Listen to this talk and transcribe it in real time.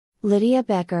Lydia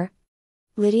Becker.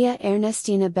 Lydia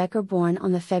Ernestina Becker, born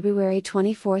on the February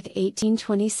 24,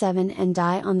 1827 and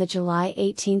died on the July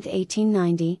 18,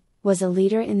 1890, was a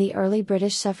leader in the early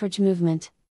British suffrage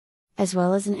movement, as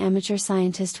well as an amateur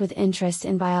scientist with interest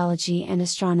in biology and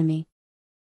astronomy.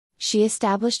 She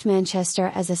established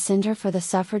Manchester as a centre for the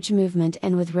suffrage movement,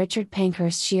 and with Richard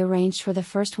Pankhurst she arranged for the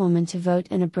first woman to vote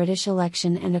in a British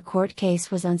election, and a court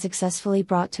case was unsuccessfully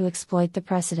brought to exploit the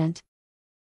precedent.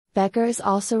 Becker is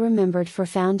also remembered for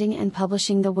founding and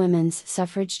publishing the Women's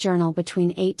Suffrage Journal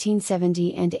between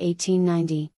 1870 and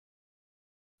 1890.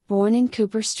 Born in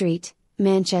Cooper Street,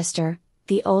 Manchester,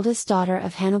 the oldest daughter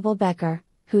of Hannibal Becker,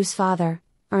 whose father,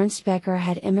 Ernst Becker,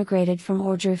 had immigrated from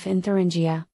Ohrdruf in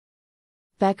Thuringia.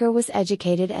 Becker was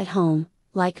educated at home,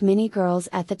 like many girls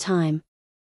at the time.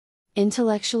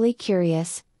 Intellectually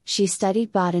curious, she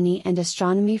studied botany and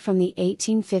astronomy from the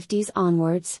 1850s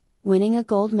onwards, winning a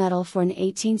gold medal for an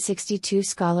 1862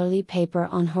 scholarly paper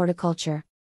on horticulture.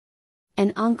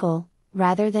 An uncle,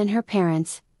 rather than her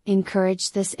parents,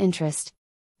 encouraged this interest.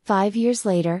 5 years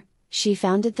later, she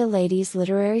founded the Ladies'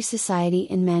 Literary Society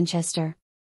in Manchester.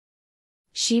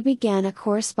 She began a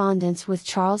correspondence with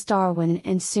Charles Darwin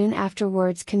and soon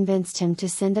afterwards convinced him to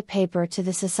send a paper to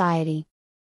the society.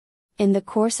 In the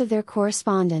course of their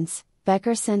correspondence,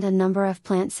 Becker sent a number of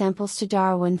plant samples to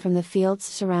Darwin from the fields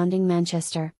surrounding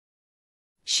Manchester.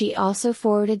 She also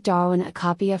forwarded Darwin a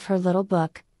copy of her little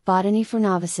book, Botany for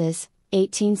Novices,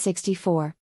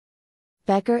 1864.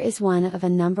 Becker is one of a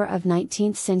number of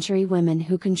 19th-century women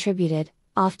who contributed,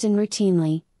 often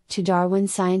routinely, to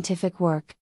Darwin's scientific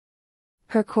work.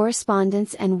 Her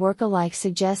correspondence and work alike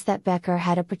suggest that Becker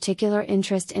had a particular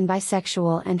interest in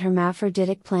bisexual and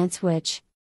hermaphroditic plants which,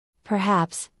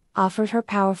 perhaps, offered her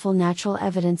powerful natural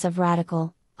evidence of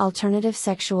radical, alternative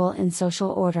sexual and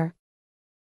social order.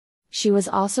 She was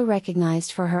also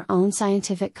recognized for her own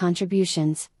scientific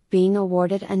contributions, being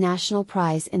awarded a national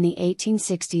prize in the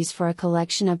 1860s for a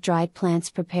collection of dried plants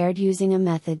prepared using a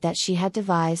method that she had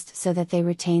devised so that they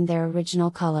retained their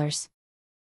original colors.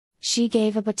 She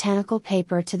gave a botanical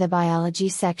paper to the biology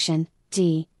section,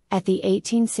 D, at the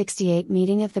 1868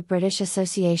 meeting of the British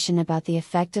Association about the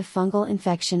effect of fungal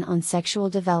infection on sexual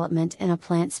development in a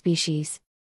plant species.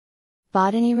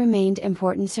 Botany remained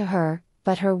important to her,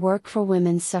 but her work for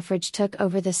women's suffrage took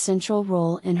over the central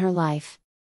role in her life.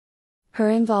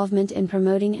 Her involvement in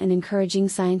promoting and encouraging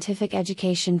scientific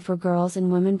education for girls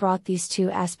and women brought these two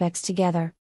aspects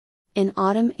together. In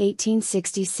autumn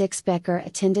 1866, Becker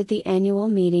attended the annual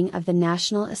meeting of the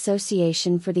National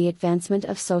Association for the Advancement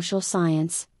of Social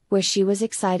Science, where she was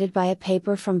excited by a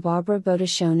paper from Barbara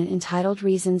Bodichon entitled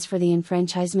Reasons for the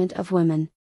Enfranchisement of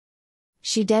Women.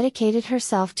 She dedicated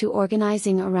herself to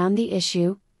organizing around the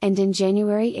issue, and in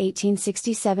January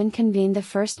 1867 convened the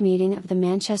first meeting of the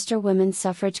Manchester Women's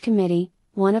Suffrage Committee,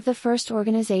 one of the first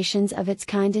organizations of its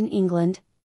kind in England.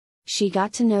 She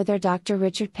got to know their Dr.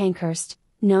 Richard Pankhurst,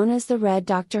 known as the Red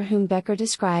Doctor, whom Becker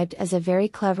described as a very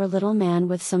clever little man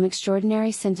with some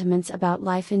extraordinary sentiments about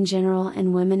life in general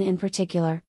and women in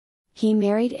particular. He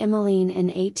married Emmeline in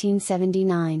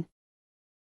 1879.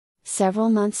 Several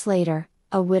months later,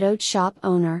 a widowed shop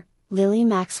owner, Lily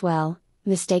Maxwell,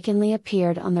 mistakenly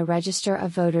appeared on the register of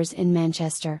voters in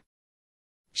Manchester.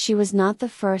 She was not the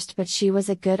first, but she was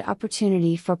a good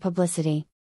opportunity for publicity.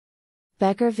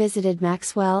 Becker visited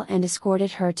Maxwell and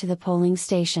escorted her to the polling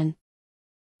station.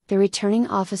 The returning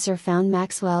officer found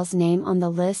Maxwell's name on the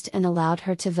list and allowed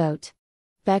her to vote.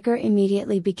 Becker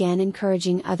immediately began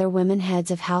encouraging other women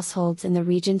heads of households in the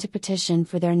region to petition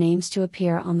for their names to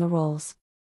appear on the rolls.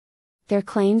 Their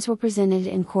claims were presented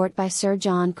in court by Sir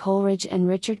John Coleridge and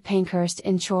Richard Pankhurst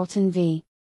in Chorlton v.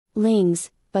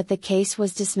 Lings, but the case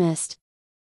was dismissed.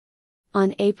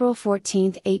 On April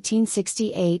 14,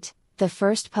 1868, the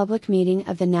first public meeting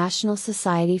of the National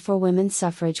Society for Women's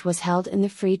Suffrage was held in the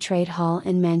Free Trade Hall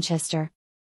in Manchester.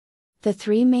 The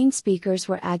three main speakers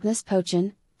were Agnes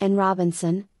Pochin, Anne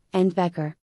Robinson, and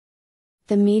Becker.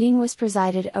 The meeting was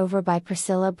presided over by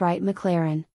Priscilla Bright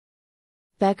McLaren.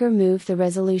 Becker moved the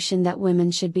resolution that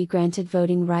women should be granted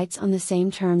voting rights on the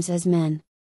same terms as men.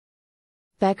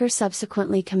 Becker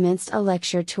subsequently commenced a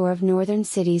lecture tour of northern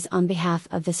cities on behalf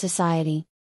of the society.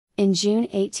 In June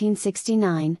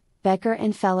 1869, Becker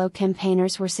and fellow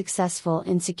campaigners were successful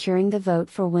in securing the vote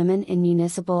for women in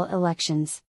municipal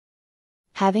elections.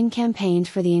 Having campaigned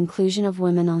for the inclusion of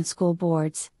women on school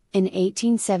boards, in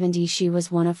 1870 she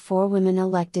was one of 4 women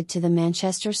elected to the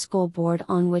Manchester School Board,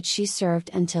 on which she served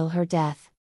until her death.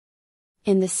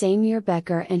 In the same year,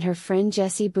 Becker and her friend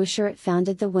Jessie Boucheret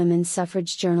founded the Women's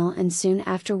Suffrage Journal and soon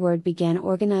afterward began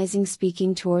organizing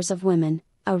speaking tours of women,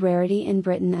 a rarity in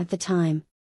Britain at the time.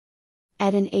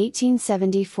 At an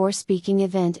 1874 speaking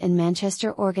event in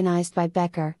Manchester organized by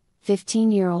Becker,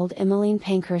 15-year-old Emmeline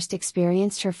Pankhurst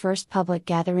experienced her first public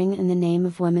gathering in the name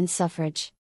of women's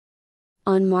suffrage.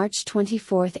 On March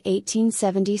 24,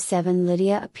 1877,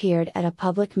 Lydia appeared at a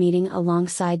public meeting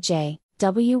alongside J.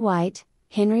 W. White,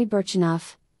 Henry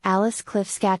Birchenough, Alice Cliff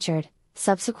Scatcherd,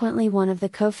 subsequently one of the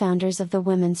co-founders of the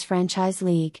Women's Franchise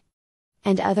League,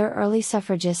 and other early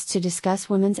suffragists to discuss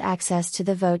women's access to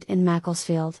the vote in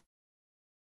Macclesfield.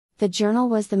 The journal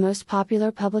was the most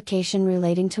popular publication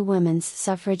relating to women's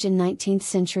suffrage in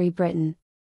 19th-century Britain.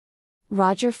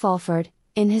 Roger Fulford,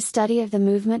 in his study of the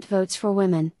movement Votes for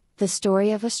Women, The Story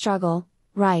of a Struggle,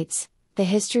 writes, "The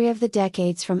history of the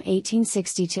decades from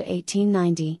 1860 to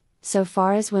 1890, so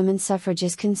far as women's suffrage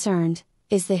is concerned,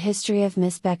 is the history of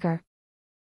Miss Becker."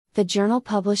 The journal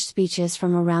published speeches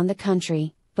from around the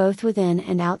country, both within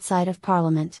and outside of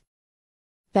Parliament.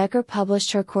 Becker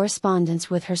published her correspondence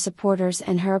with her supporters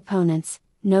and her opponents,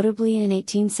 notably in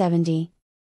 1870,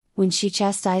 when she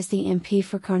chastised the MP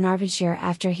for Carnarvonshire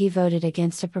after he voted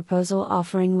against a proposal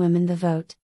offering women the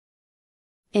vote.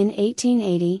 In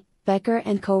 1880, Becker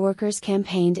and co-workers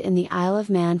campaigned in the Isle of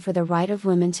Man for the right of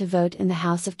women to vote in the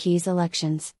House of Keys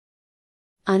elections.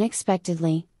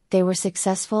 Unexpectedly, they were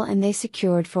successful and they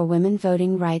secured for women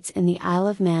voting rights in the Isle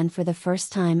of Man for the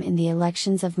first time in the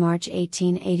elections of March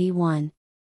 1881.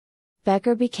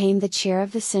 Becker became the chair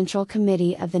of the Central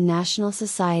Committee of the National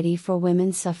Society for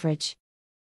Women's Suffrage.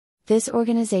 This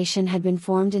organization had been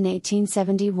formed in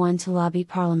 1871 to lobby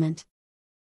Parliament.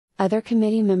 Other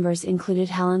committee members included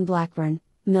Helen Blackburn,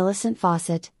 Millicent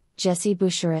Fawcett, Jessie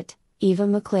Boucherat, Eva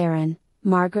McLaren,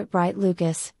 Margaret Bright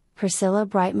Lucas, Priscilla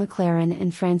Bright McLaren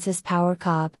and Frances Power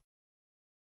Cobb.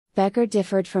 Becker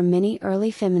differed from many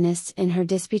early feminists in her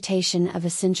disputation of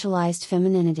essentialized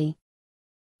femininity.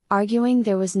 Arguing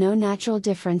there was no natural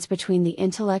difference between the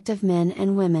intellect of men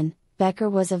and women, Becker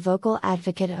was a vocal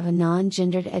advocate of a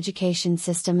non-gendered education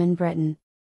system in Britain.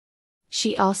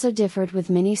 She also differed with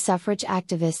many suffrage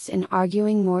activists in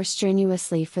arguing more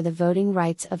strenuously for the voting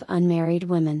rights of unmarried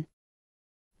women.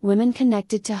 Women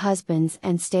connected to husbands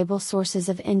and stable sources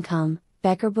of income,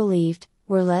 Becker believed,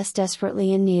 were less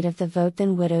desperately in need of the vote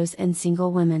than widows and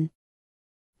single women.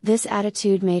 This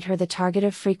attitude made her the target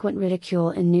of frequent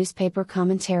ridicule in newspaper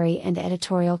commentary and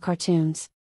editorial cartoons.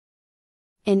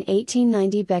 In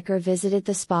 1890 Becker visited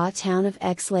the spa town of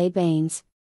Aix-les-Bains,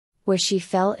 where she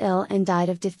fell ill and died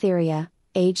of diphtheria,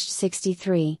 aged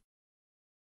 63.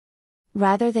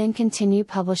 Rather than continue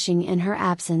publishing in her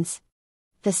absence,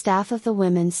 the staff of the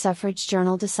Women's Suffrage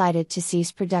Journal decided to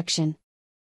cease production.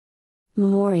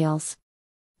 Memorials.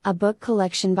 A book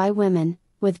collection by women,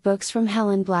 with books from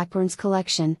Helen Blackburn's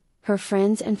collection, her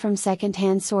friends and from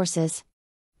second-hand sources,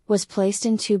 was placed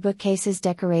in 2 bookcases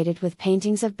decorated with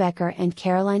paintings of Becker and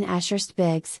Caroline Ashurst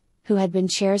Biggs, who had been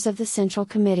chairs of the Central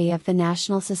Committee of the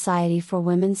National Society for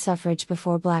Women's Suffrage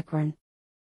before Blackburn.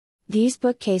 These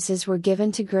bookcases were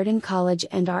given to Girton College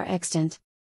and are extant.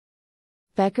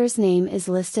 Becker's name is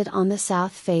listed on the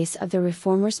south face of the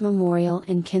Reformers' Memorial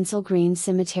in Kensal Green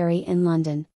Cemetery in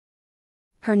London.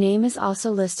 Her name is also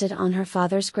listed on her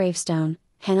father's gravestone,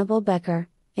 Hannibal Becker,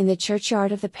 in the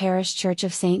churchyard of the parish church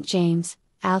of St. James,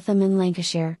 Altham in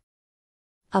Lancashire.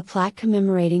 A plaque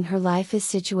commemorating her life is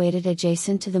situated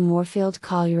adjacent to the Moorfield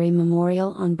Colliery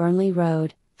Memorial on Burnley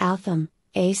Road, Altham,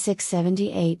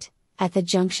 A678, at the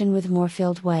junction with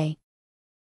Moorfield Way.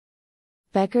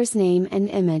 Becker's name and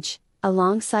image,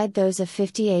 alongside those of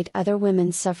 58 other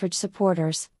women's suffrage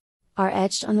supporters, are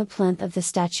etched on the plinth of the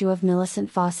statue of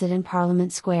Millicent Fawcett in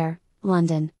Parliament Square,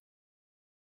 London.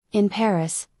 In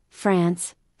Paris,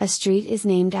 France, a street is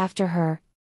named after her.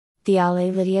 The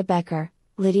Allée Lydia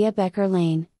Becker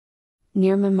Lane.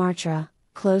 Near Montmartre,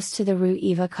 close to the Rue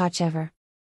Eva Kochever.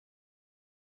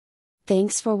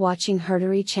 Thanks for watching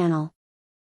HerStory channel.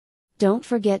 Don't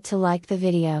forget to like the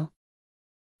video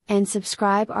and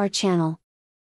subscribe our channel.